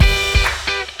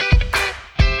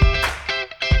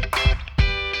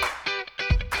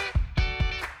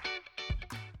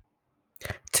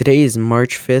Today is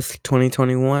March 5th,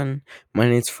 2021. My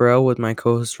name's Pharrell with my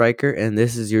co-host Riker, and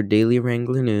this is your daily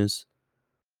Wrangler news.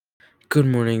 Good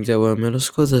morning, Delaware Middle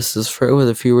School. This is Pharrell with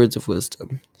a few words of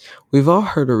wisdom. We've all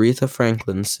heard Aretha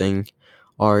Franklin sing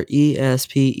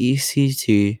RESPECT.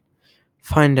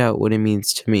 Find out what it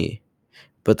means to me.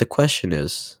 But the question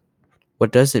is,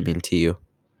 what does it mean to you?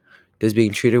 Does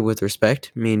being treated with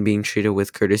respect mean being treated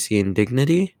with courtesy and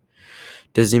dignity?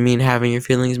 Does it mean having your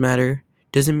feelings matter?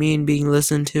 Does it mean being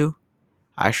listened to?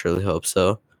 I surely hope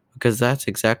so, because that's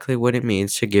exactly what it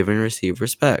means to give and receive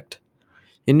respect.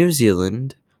 In New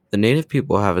Zealand, the native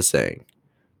people have a saying: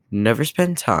 never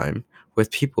spend time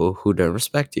with people who don't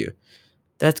respect you.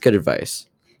 That's good advice.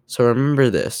 So remember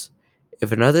this: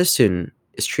 if another student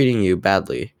is treating you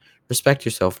badly, respect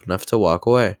yourself enough to walk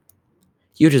away.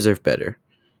 You deserve better,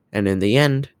 and in the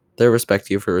end, they'll respect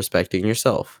you for respecting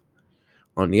yourself.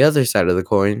 On the other side of the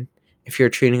coin, if you're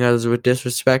treating others with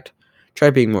disrespect,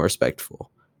 try being more respectful.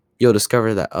 You'll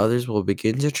discover that others will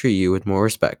begin to treat you with more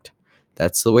respect.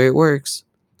 That's the way it works.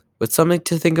 With something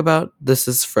to think about, this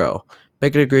is Fro.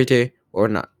 Make it a great day or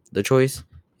not. The choice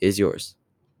is yours.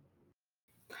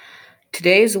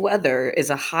 Today's weather is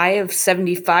a high of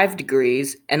 75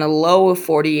 degrees and a low of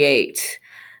 48.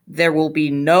 There will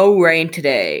be no rain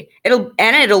today.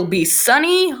 It'll be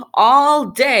sunny all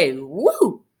day.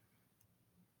 Woo!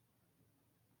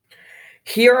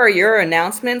 Here are your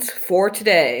announcements for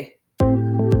today.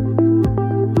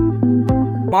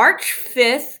 March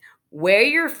 5th, wear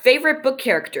your favorite book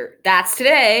character. That's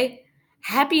today.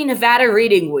 Happy Nevada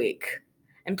Reading Week.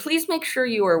 And please make sure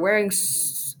you are wearing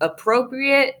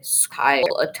appropriate style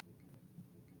attire.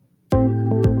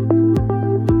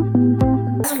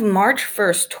 As of March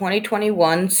 1st,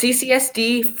 2021,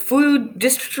 CCSD food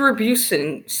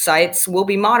distribution sites will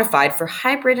be modified for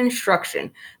hybrid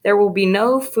instruction. There will be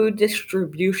no food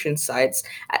distribution sites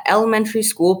at elementary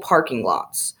school parking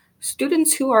lots.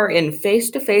 Students who are in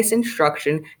face-to-face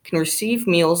instruction can receive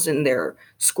meals in their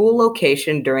school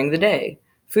location during the day.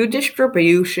 Food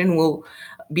distribution will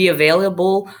be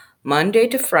available Monday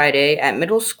to Friday at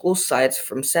middle school sites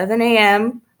from 7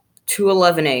 a.m. to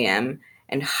 11 a.m.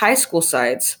 and high school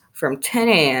sites from 10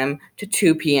 a.m. to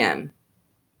 2 p.m.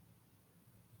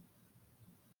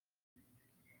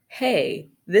 Hey,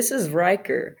 this is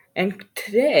Riker, and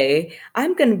today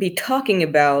I'm going to be talking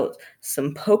about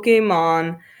some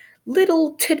Pokemon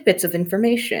little tidbits of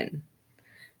information.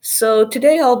 So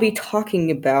today I'll be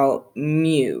talking about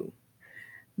Mew.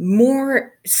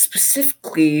 More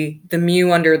specifically, the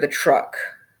Mew under the truck.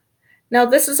 Now,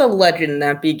 this is a legend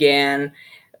that began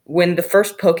when the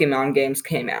first Pokemon games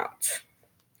came out.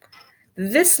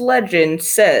 This legend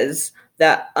says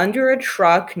that under a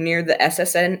truck near the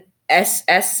SSN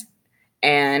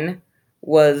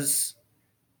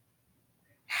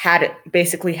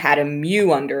had a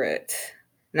Mew under it.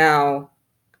 Now,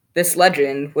 this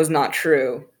legend was not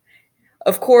true.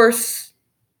 Of course,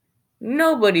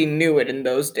 nobody knew it in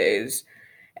those days,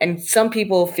 and some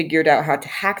people figured out how to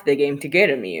hack the game to get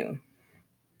a Mew.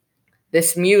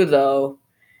 This Mew, though,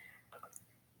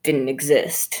 didn't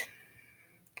exist.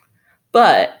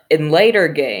 But in later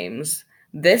games,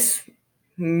 this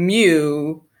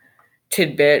Mew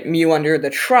tidbit, Mew under the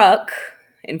truck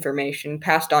information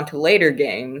passed on to later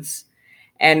games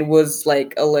and was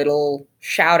like a little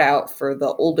shout out for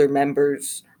the older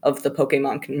members of the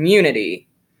Pokemon community.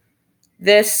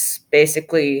 This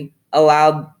basically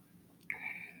allowed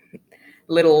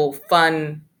little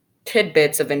fun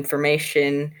tidbits of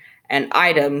information and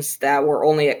items that were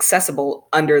only accessible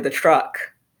under the truck.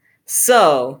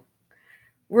 So,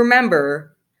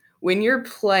 remember, when you're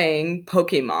playing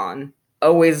Pokemon,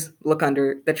 always look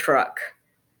under the truck.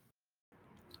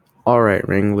 Alright,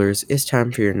 Wranglers, it's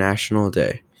time for your National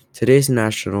Day. Today's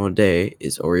National Day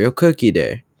is Oreo Cookie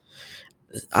Day.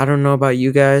 I don't know about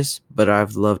you guys, but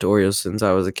I've loved Oreos since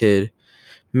I was a kid.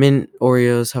 Mint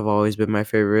Oreos have always been my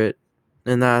favorite,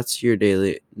 and that's your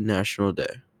daily National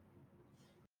Day.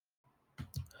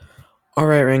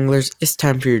 Alright, Wranglers, it's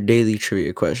time for your daily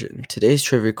trivia question. Today's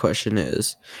trivia question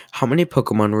is: how many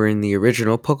Pokemon were in the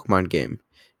original Pokemon game?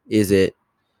 Is it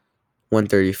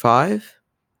 135,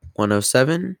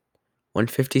 107,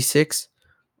 156,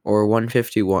 or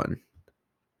 151?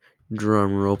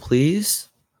 Drum roll, please.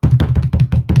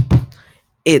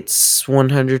 It's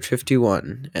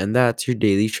 151, and that's your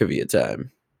daily trivia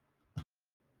time.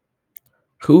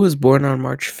 Who was born on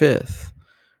March 5th?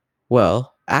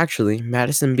 Well, actually,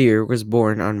 Madison Beer was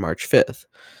born on March 5th,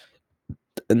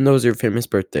 and those are famous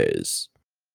birthdays.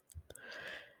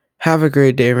 Have a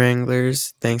great day,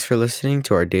 Wranglers. Thanks for listening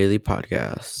to our daily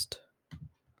podcast.